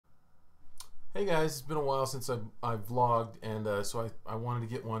Hey guys, it's been a while since I've vlogged, and so I wanted to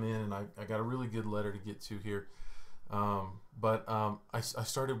get one in, and I got a really good letter to get to here. I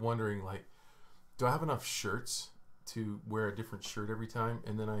started wondering, like, do I have enough shirts to wear a different shirt every time?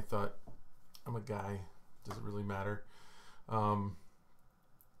 And then I thought, I'm a guy, does it really matter? Um,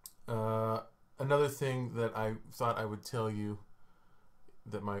 uh, Another thing that I thought I would tell you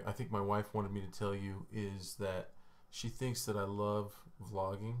that I think my wife wanted me to tell you is that she thinks that I love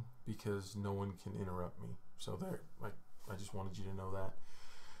vlogging because no one can interrupt me. So there, I just wanted you to know that.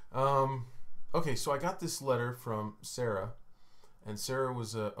 Okay, so I got this letter from Sarah, and Sarah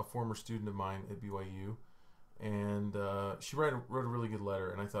was a former student of mine at BYU, and she wrote a really good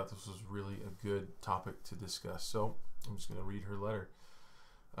letter, and I thought this was really a good topic to discuss. So I'm just going to read her letter.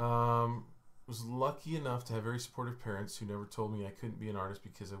 Was lucky enough to have very supportive parents who never told me I couldn't be an artist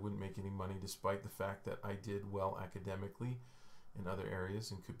because I wouldn't make any money, despite the fact that I did well academically in other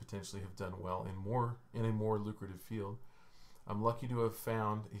areas and could potentially have done well in a more lucrative field. I'm lucky to have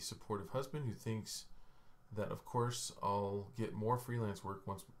found a supportive husband who thinks that, of course, I'll get more freelance work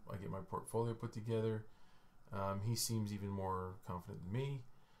once I get my portfolio put together. He seems even more confident than me.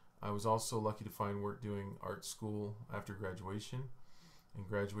 I was also lucky to find work doing art school after graduation and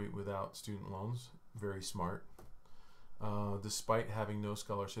graduate without student loans. Very smart. Despite having no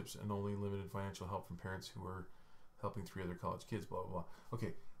scholarships and only limited financial help from parents who were helping three other college kids, blah, blah, blah.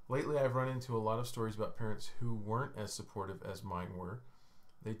 Okay, lately I've run into a lot of stories about parents who weren't as supportive as mine were.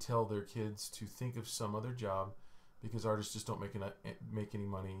 They tell their kids to think of some other job because artists just don't make any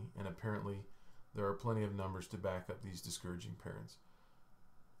money, and apparently there are plenty of numbers to back up these discouraging parents.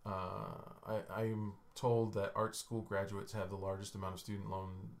 I'm told that art school graduates have the largest amount of student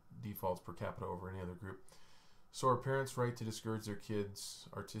loan defaults per capita over any other group. So are parents right to discourage their kids'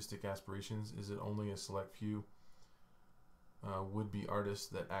 artistic aspirations? Is it only a select few would-be artists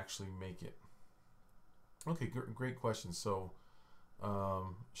that actually make it? Okay, great question. So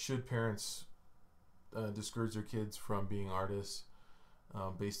should parents discourage their kids from being artists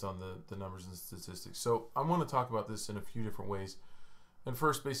based on the numbers and statistics? So I want to talk about this in a few different ways. And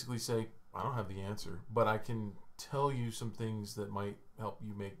first, basically say, I don't have the answer, but I can tell you some things that might help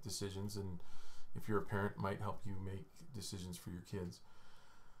you make decisions, and if you're a parent, might help you make decisions for your kids.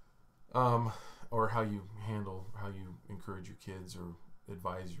 Or how you encourage your kids or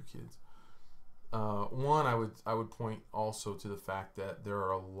advise your kids. One, I would point also to the fact that there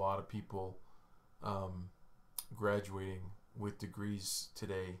are a lot of people graduating with degrees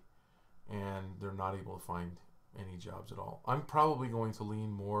today, and they're not able to find any jobs at all. I'm probably going to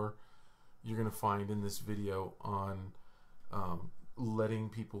lean more, you're going to find in this video, on letting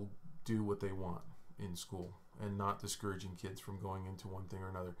people do what they want in school and not discouraging kids from going into one thing or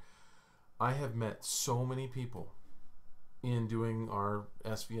another. I have met so many people in doing our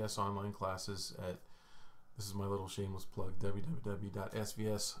SVS online classes at, this is my little shameless plug,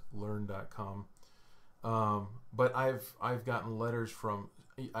 www.svslearn.com. But I've gotten letters from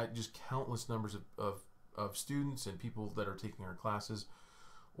just countless numbers of students and people that are taking our classes,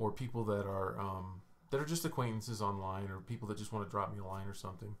 or people that are just acquaintances online, or people that just want to drop me a line or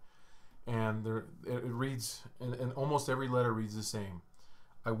something. And it reads, and almost every letter reads the same.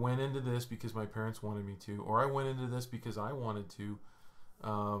 I went into this because my parents wanted me to, or I went into this because I wanted to,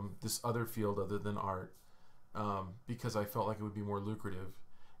 this other field other than art, because I felt like it would be more lucrative.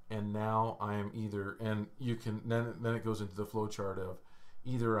 And now I am either, and you can, then it goes into the flow chart of,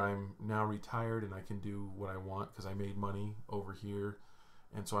 either I'm now retired and I can do what I want because I made money over here,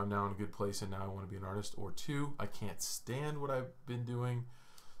 and so I'm now in a good place and now I want to be an artist. Or two, I can't stand what I've been doing,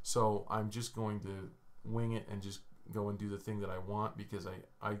 so I'm just going to wing it and just go and do the thing that I want because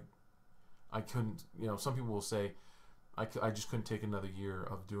I couldn't, some people will say I just couldn't take another year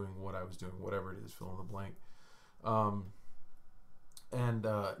of doing what I was doing, whatever it is, fill in the blank.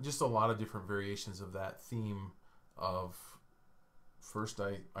 Just a lot of different variations of that theme of, first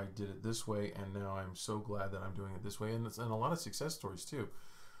I did it this way, and now I'm so glad that I'm doing it this way. And a lot of success stories too.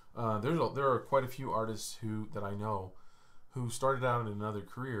 There are quite a few artists that I know who started out in another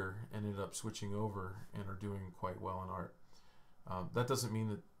career and ended up switching over and are doing quite well in art. That doesn't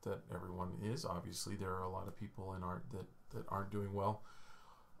mean that everyone is. Obviously, there are a lot of people in art that aren't doing well.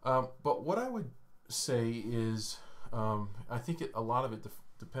 But what I would say is, I think a lot of it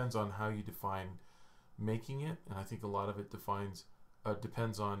depends on how you define making it, and I think a lot of it depends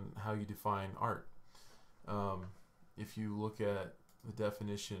on how you define art. If you look at the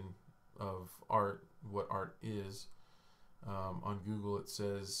definition of art, what art is, on Google it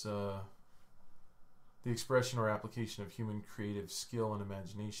says the expression or application of human creative skill and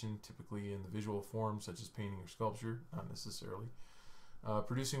imagination, typically in the visual form such as painting or sculpture, not necessarily,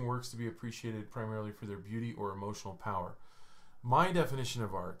 producing works to be appreciated primarily for their beauty or emotional power. My definition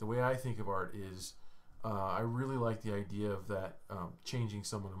of art, the way I think of art is, I really like the idea of that changing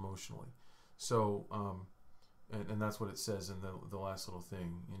someone emotionally. So, and that's what it says in the last little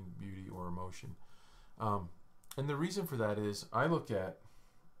thing, in beauty or emotion. And the reason for that is I look at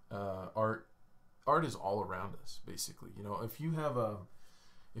art. Art is all around us, basically. You know, if you have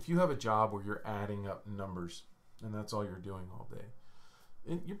a job where you're adding up numbers and that's all you're doing all day,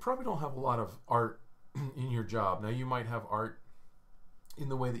 and you probably don't have a lot of art in your job. Now, you might have art in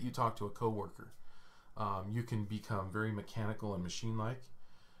the way that you talk to a coworker. You can become very mechanical and machine-like,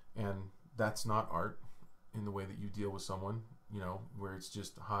 and that's not art in the way that you deal with someone, you know, where it's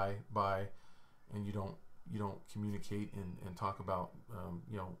just hi, bye, and you don't communicate and talk about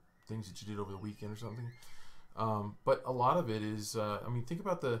you know, things that you did over the weekend or something. But a lot of it is, I mean, think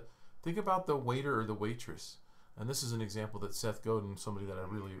about the waiter or the waitress. And this is an example that Seth Godin, somebody that I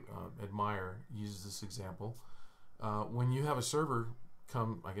really admire, uses this example. When you have a server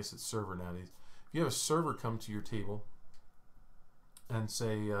come, I guess it's server nowadays. If you have a server come to your table and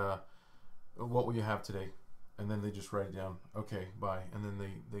say, what will you have today? And then they just write it down. Okay, bye. And then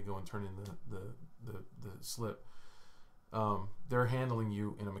they go and turn in the slip. They're handling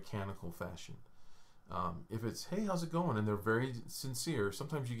you in a mechanical fashion. If it's, hey, how's it going? And they're very sincere.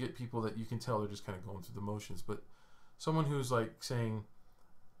 Sometimes you get people that you can tell they're just kind of going through the motions. But someone who's like saying,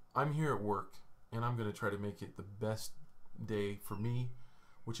 I'm here at work and I'm going to try to make it the best day for me,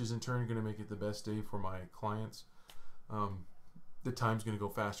 which is in turn going to make it the best day for my clients. The time's going to go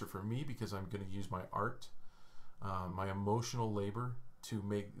faster for me because I'm going to use my art, my emotional labor to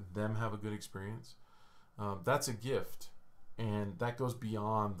make them have a good experience. That's a gift, and that goes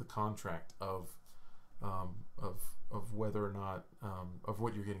beyond the contract of whether or not of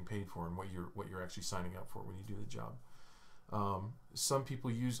what you're getting paid for and what you're actually signing up for when you do the job. Some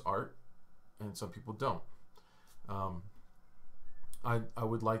people use art, and some people don't. I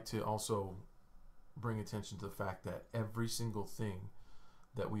would like to also bring attention to the fact that every single thing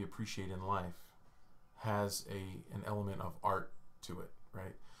that we appreciate in life has an element of art to it,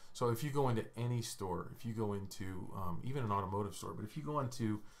 right? So if you go into any store, if you go into even an automotive store, but if you go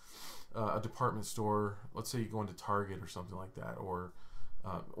into a department store, let's say you go into Target or something like that, or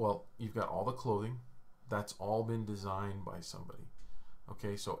well, you've got all the clothing. That's all been designed by somebody.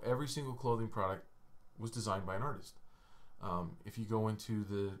 Okay, so every single clothing product was designed by an artist. If you go into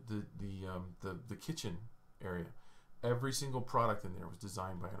the kitchen area, every single product in there was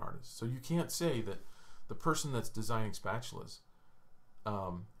designed by an artist. So you can't say that the person that's designing spatulas,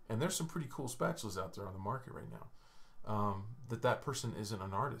 and there's some pretty cool spatulas out there on the market right now, that person isn't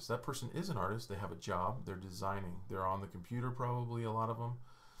an artist. That person is an artist. They have a job. They're designing. They're on the computer probably, a lot of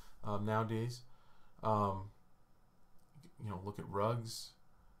them nowadays. You know, look at rugs.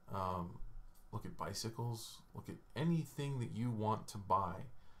 Look at bicycles. Look at anything that you want to buy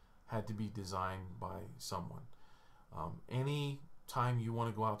had to be designed by someone. Any time you want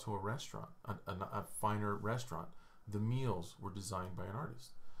to go out to a restaurant, a finer restaurant, the meals were designed by an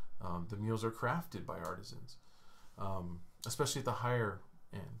artist. The meals are crafted by artisans, especially at the higher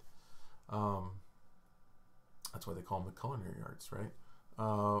end. That's why they call them the culinary arts, right?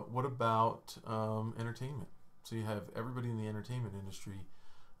 What about entertainment? So you have everybody in the entertainment industry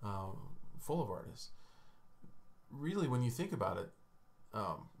full of artists. Really, when you think about it,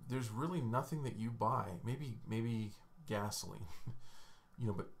 there's really nothing that you buy. Maybe gasoline, you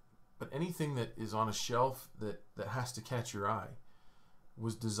know, but anything that is on a shelf that has to catch your eye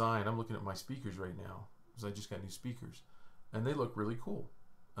was designed. I'm looking at my speakers right now because I just got new speakers, and they look really cool.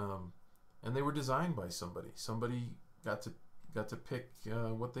 And they were designed by somebody. Somebody got to pick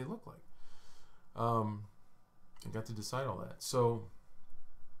what they look like, and got to decide all that. So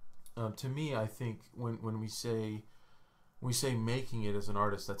to me, I think when we say making it as an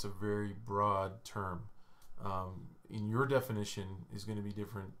artist, that's a very broad term. In your definition is going to be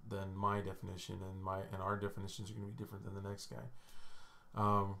different than my definition, and our definitions are going to be different than the next guy.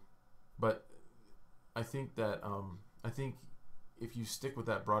 But I think that if you stick with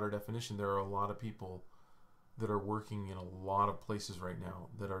that broader definition, there are a lot of people that are working in a lot of places right now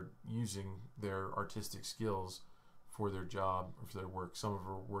that are using their artistic skills for their job or for their work. Some of them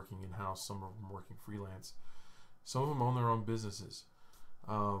are working in-house, some of them are working freelance, some of them own their own businesses.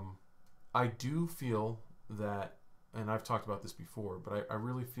 I do feel that, and I've talked about this before, but I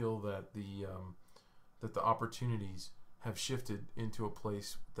really feel that the opportunities have shifted into a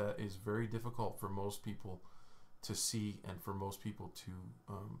place that is very difficult for most people to see and for most people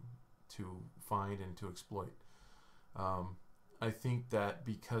to find and to exploit. I think that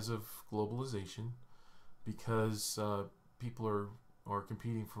because of globalization, because people are or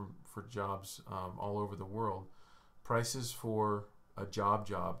competing for jobs all over the world, prices for a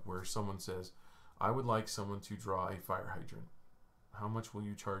job where someone says, I would like someone to draw a fire hydrant. How much will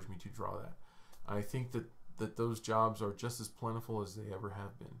you charge me to draw that? I think that those jobs are just as plentiful as they ever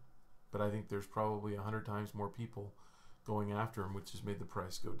have been. But I think there's probably 100 times more people going after them, which has made the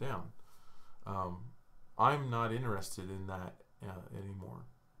price go down. I'm not interested in that anymore.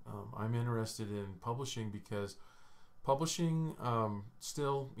 I'm interested in publishing because publishing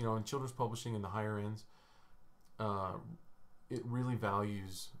still, in children's publishing in the higher ends, it really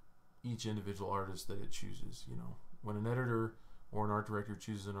values each individual artist that it chooses. When an editor or an art director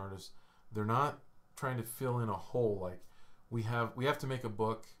chooses an artist, they're not trying to fill in a hole like we have to make a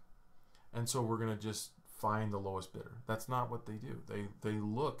book, and so we're going to just find the lowest bidder. That's not what they do. They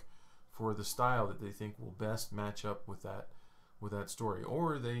look for the style that they think will best match up with that story,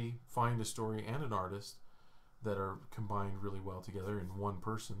 or they find a story and an artist that are combined really well together in one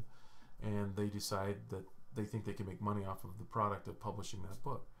person, and they decide that they think they can make money off of the product of publishing that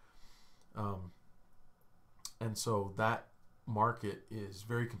book. And so that market is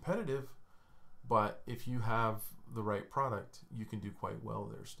very competitive, but if you have the right product, you can do quite well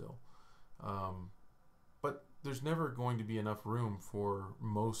there still. But there's never going to be enough room for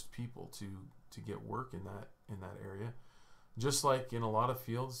most people to get work in that area. Just like in a lot of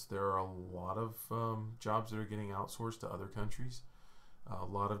fields, there are a lot of jobs that are getting outsourced to other countries. A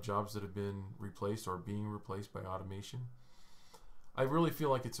lot of jobs that have been replaced or being replaced by automation. I really feel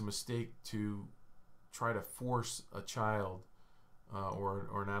like it's a mistake to try to force a child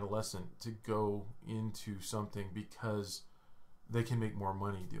or an adolescent to go into something because they can make more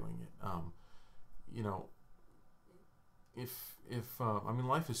money doing it. I mean,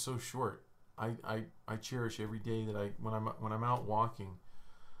 life is so short. I cherish every day that when I'm out walking,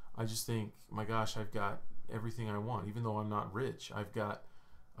 I just think, my gosh, I've got everything I want. Even though I'm not rich, I've got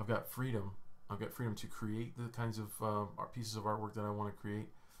freedom. I've got freedom to create the kinds of pieces of artwork that I want to create,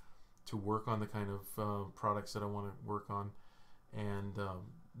 to work on the kind of products that I want to work on, and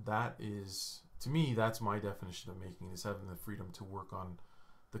that is, to me, that's my definition of making, is having the freedom to work on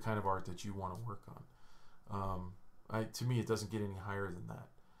the kind of art that you want to work on. To me, it doesn't get any higher than that.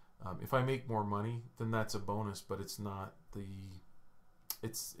 If I make more money, then that's a bonus, but it's not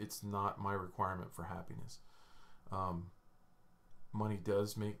it's not my requirement for happiness. Money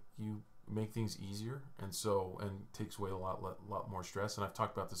does make things easier, and takes away a lot more stress. And I've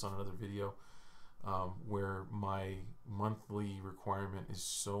talked about this on another video, where my monthly requirement is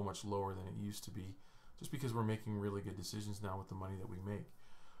so much lower than it used to be, just because we're making really good decisions now with the money that we make.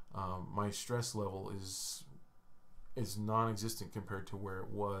 My stress level is non-existent compared to where it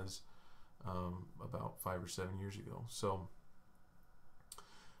was about 5 or 7 years ago. So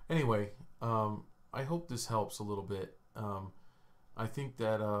anyway, I hope this helps a little bit. I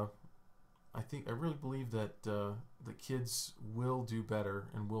really believe that the kids will do better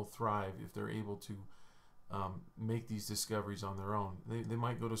and will thrive if they're able to make these discoveries on their own. They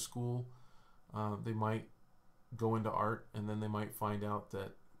might go to school, they might go into art, and then they might find out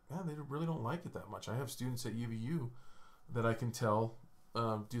that they really don't like it that much. I have students at UVU that I can tell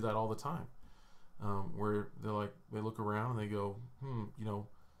do that all the time, where they look around and they go,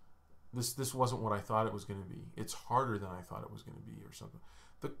 this wasn't what I thought it was going to be. It's harder than I thought it was going to be, or something.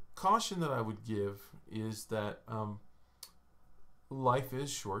 The caution that I would give is that life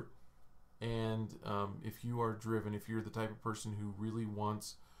is short, and if you are driven, if you're the type of person who really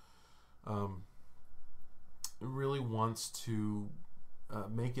wants to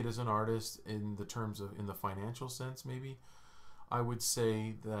make it as an artist in the financial sense, maybe I would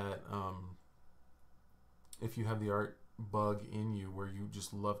say that if you have the art bug in you, where you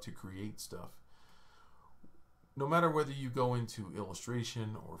just love to create stuff, no matter whether you go into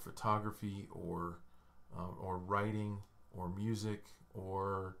illustration or photography or writing or music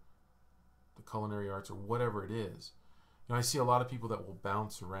or the culinary arts or whatever it is, I see a lot of people that will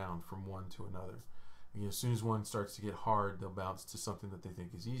bounce around from one to another. As soon as one starts to get hard, they'll bounce to something that they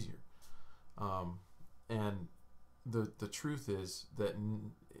think is easier. And the truth is that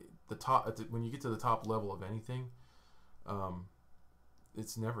when you get to the top level of anything,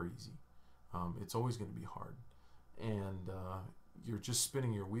 it's never easy. It's always going to be hard, and you're just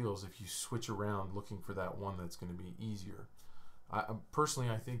spinning your wheels if you switch around looking for that one that's going to be easier. Personally,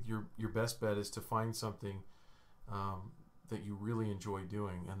 I think your best bet is to find something that you really enjoy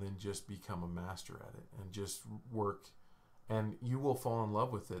doing, and then just become a master at it and just work, and you will fall in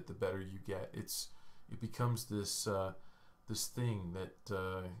love with it the better you get. It becomes this thing that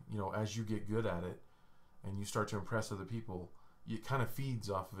as you get good at it and you start to impress other people, it kind of feeds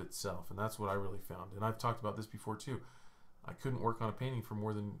off of itself. And that's what I really found, and I've talked about this before too. I couldn't work on a painting for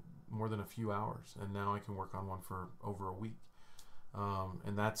more than a few hours, and now I can work on one for over a week.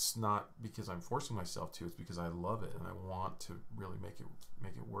 And that's not because I'm forcing myself to. It's because I love it and I want to really make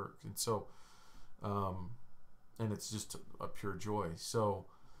it work. And so, and it's just a pure joy. So,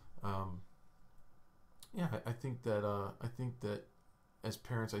 yeah, I think that as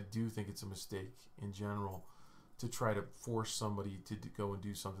parents, I do think it's a mistake in general to try to force somebody to go and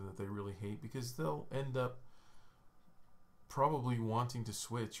do something that they really hate, because they'll end up probably wanting to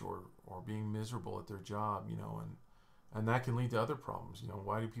switch or being miserable at their job, and that can lead to other problems.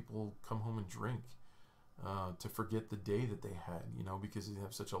 Why do people come home and drink? To forget the day that they had, because they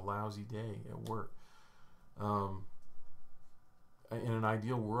have such a lousy day at work. In an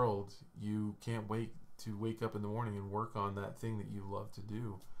ideal world, you can't wait to wake up in the morning and work on that thing that you love to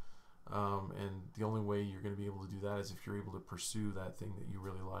do. And the only way you're going to be able to do that is if you're able to pursue that thing that you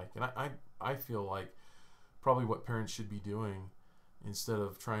really like. And I feel like probably what parents should be doing, instead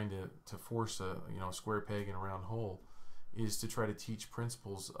of trying to force a square peg in a round hole, is to try to teach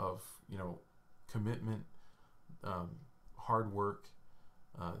principles of commitment, hard work,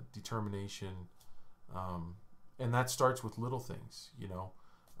 determination, and that starts with little things.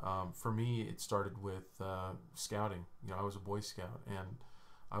 For me, it started with scouting. I was a Boy Scout, and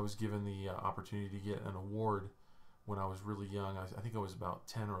I was given the opportunity to get an award when I was really young. I think I was about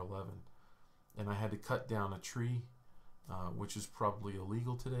 10 or 11, and I had to cut down a tree, which is probably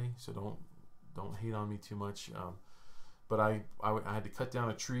illegal today, so don't hate on me too much. But I had to cut down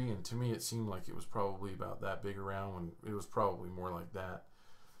a tree, and to me it seemed like it was probably about that big around, when it was probably more like that,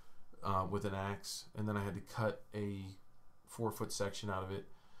 with an axe. And then I had to cut a 4-foot section out of it,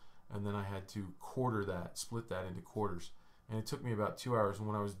 and then I had to split that into quarters. And it took me about 2 hours, and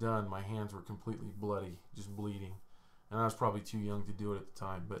when I was done, my hands were completely bloody, just bleeding. And I was probably too young to do it at the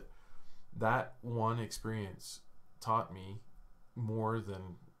time, but that one experience taught me more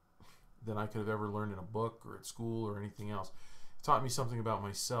than I could have ever learned in a book or at school or anything else. It taught me something about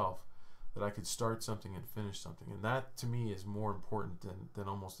myself, that I could start something and finish something, and that to me is more important than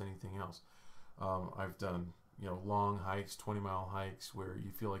almost anything else. I've done long hikes, 20-mile hikes, where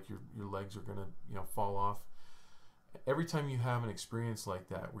you feel like your legs are gonna fall off. Every time you have an experience like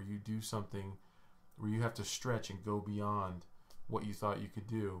that, where you do something where you have to stretch and go beyond what you thought you could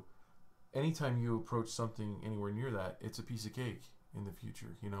do, anytime you approach something anywhere near that, it's a piece of cake in the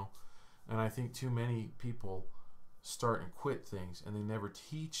future. And I think too many people start and quit things, and they never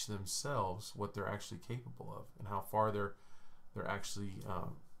teach themselves what they're actually capable of and how far they're actually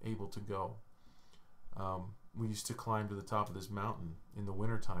able to go. We used to climb to the top of this mountain in the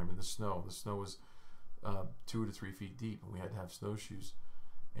wintertime in the snow. The snow was 2 to 3 feet deep, and we had to have snowshoes.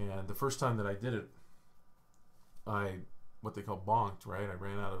 And the first time that I did it, I what they call bonked, right? I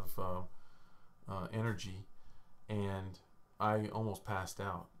ran out of energy, and I almost passed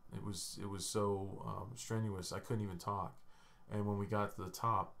out. It was so strenuous, I couldn't even talk. And when we got to the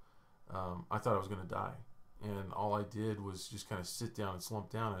top, I thought I was going to die. And all I did was just kind of sit down and slump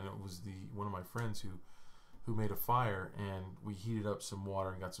down. And it was one of my friends who made a fire, and we heated up some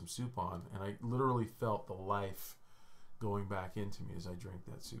water and got some soup on. And I literally felt the life going back into me as I drank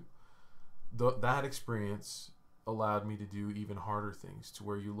that soup. That experience allowed me to do even harder things, to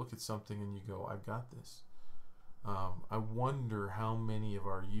where you look at something and you go, I've got this. I wonder how many of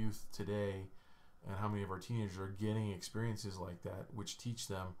our youth today and how many of our teenagers are getting experiences like that, which teach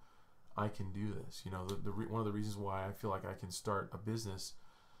them, I can do this. One of the reasons why I feel like I can start a business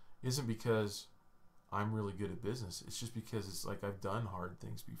isn't because I'm really good at business. It's just because it's like I've done hard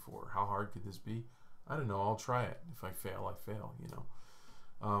things before. How hard could this be? I don't know. I'll try it. If I fail, I fail.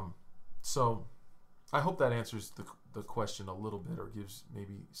 So I hope that answers the question a little bit, or gives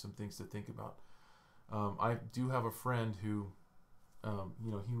maybe some things to think about. I do have a friend who,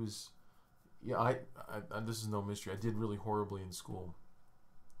 he was, I this is no mystery. I did really horribly in school,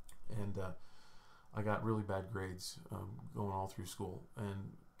 and I got really bad grades going all through school.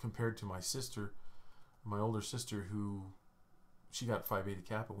 And compared to my sister, my older sister, who she got Phi Beta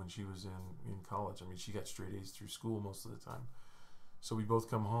Kappa when she was in college. I mean, she got straight A's through school most of the time. So we both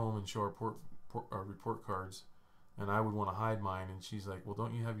come home and show our report cards, and I would want to hide mine, and she's like, "Well,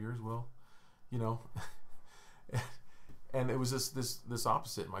 don't you have yours, Will?" And it was this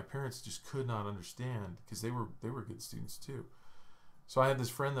opposite. My parents just could not understand, because they were good students too. So I had this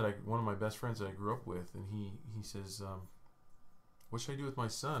friend one of my best friends that I grew up with, and he says, "What should I do with my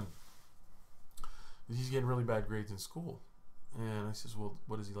son? He's getting really bad grades in school." And I says, "Well,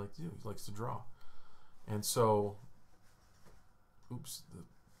 what does he like to do?" "He likes to draw." And so, oops,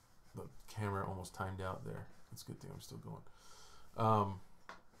 the camera almost timed out there. It's a good thing I'm still going.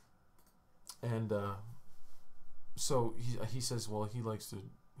 So he says, well, he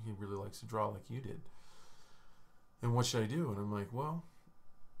really likes to draw like you did. And what should I do? And I'm like, well,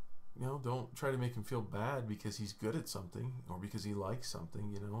 don't try to make him feel bad because he's good at something or because he likes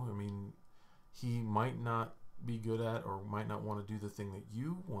something. I mean, he might not be good at or might not want to do the thing that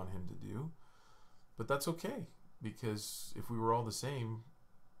you want him to do, but that's okay, because if we were all the same,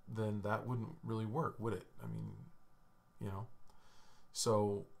 then that wouldn't really work, would it? I mean,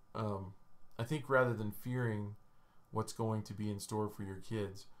 so I think rather than fearing what's going to be in store for your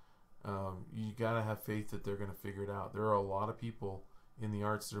kids, you got to have faith that they're going to figure it out. There are a lot of people in the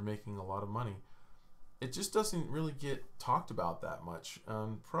arts that are making a lot of money. It just doesn't really get talked about that much,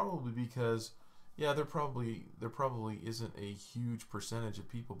 probably because there probably isn't a huge percentage of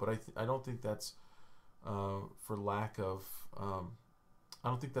people, but I don't think that's for lack of I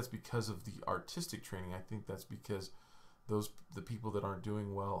don't think that's because of the artistic training. I think that's because the people that aren't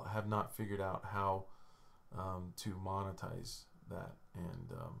doing well have not figured out how to monetize that,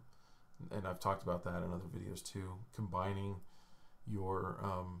 and I've talked about that in other videos too. Combining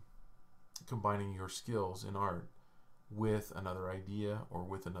your skills in art with another idea or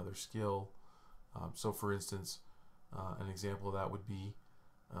with another skill. So, for instance, an example of that would be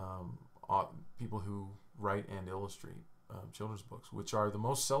people who write and illustrate children's books, which are the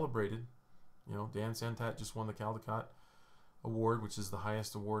most celebrated. Dan Santat just won the Caldecott Award, which is the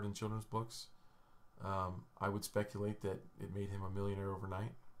highest award in children's books. I would speculate that it made him a millionaire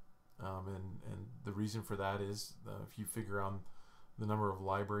overnight. And the reason for that is if you figure out the number of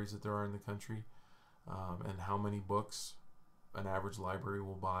libraries that there are in the country, and how many books an average library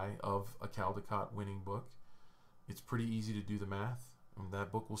will buy of a Caldecott winning book, it's pretty easy to do the math.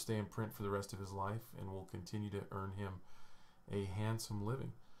 That book will stay in print for the rest of his life and will continue to earn him a handsome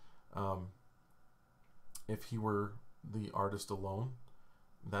living. If he were the artist alone,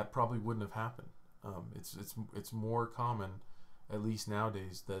 that probably wouldn't have happened. It's more common, at least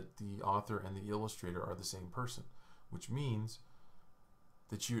nowadays, that the author and the illustrator are the same person, which means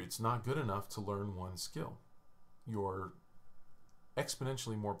that it's not good enough to learn one skill. You're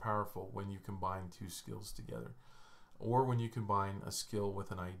exponentially more powerful when you combine two skills together, or when you combine a skill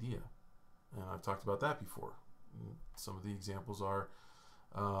with an idea. And I've talked about that before. Some of the examples are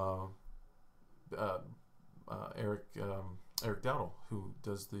Eric Dowdle, who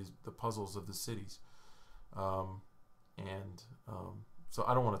does the puzzles of the cities, so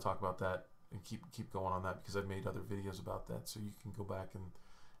I don't want to talk about that and keep going on that, because I've made other videos about that, so you can go back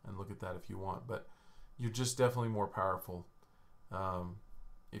and look at that if you want. But you're just definitely more powerful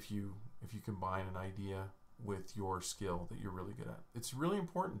if you combine an idea with your skill that you're really good at. It's really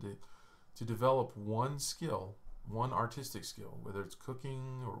important to develop one skill, one artistic skill, whether it's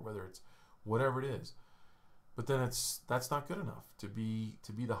cooking or whether it's whatever it is. But then that's not good enough. To be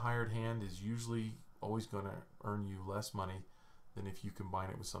the hired hand is usually always going to earn you less money than if you combine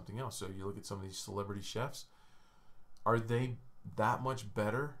it with something else. So you look at some of these celebrity chefs. Are they that much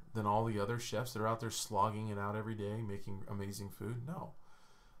better than all the other chefs that are out there slogging it out every day, making amazing food? No.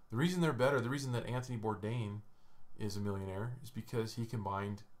 The reason they're better, the reason that Anthony Bourdain is a millionaire, is because he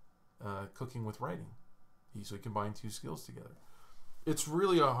combined cooking with writing. So he combined two skills together. It's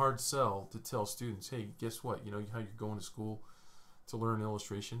really a hard sell to tell students, hey, guess what? You know how you're going to school to learn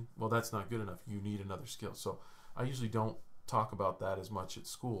illustration? Well, that's not good enough. You need another skill. So I usually don't talk about that as much at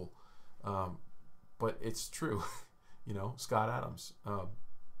school, but it's true. Scott Adams of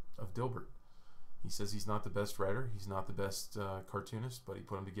Dilbert, he says he's not the best writer, he's not the best cartoonist, but he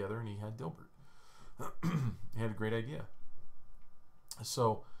put them together and he had Dilbert. He had a great idea.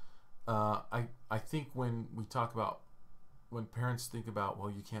 So I think when parents think about, well,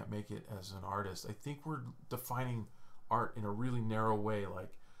 you can't make it as an artist, I think we're defining art in a really narrow way.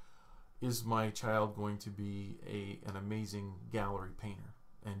 Like, is my child going to be an amazing gallery painter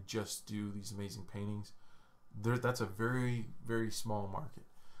and just do these amazing paintings? That's a very, very small market.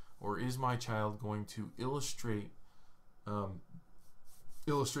 Or is my child going to illustrate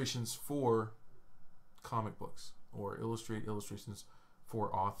illustrations for comic books, or illustrate illustrations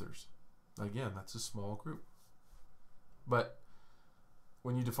for authors? Again, that's a small group. But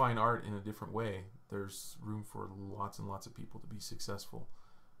when you define art in a different way, there's room for lots and lots of people to be successful.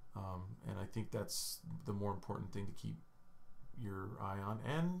 And I think that's the more important thing to keep your eye on.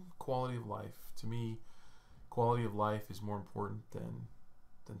 And quality of life. To me, quality of life is more important than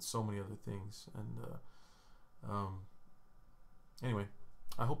so many other things. And anyway,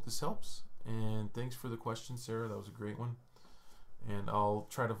 I hope this helps. And thanks for the question, Sarah. That was a great one. And I'll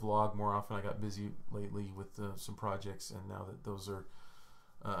try to vlog more often. I got busy lately with some projects, and now that those are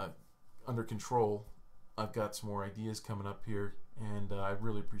under control, I've got some more ideas coming up here, and I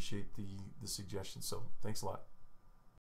really appreciate the suggestions. So thanks a lot.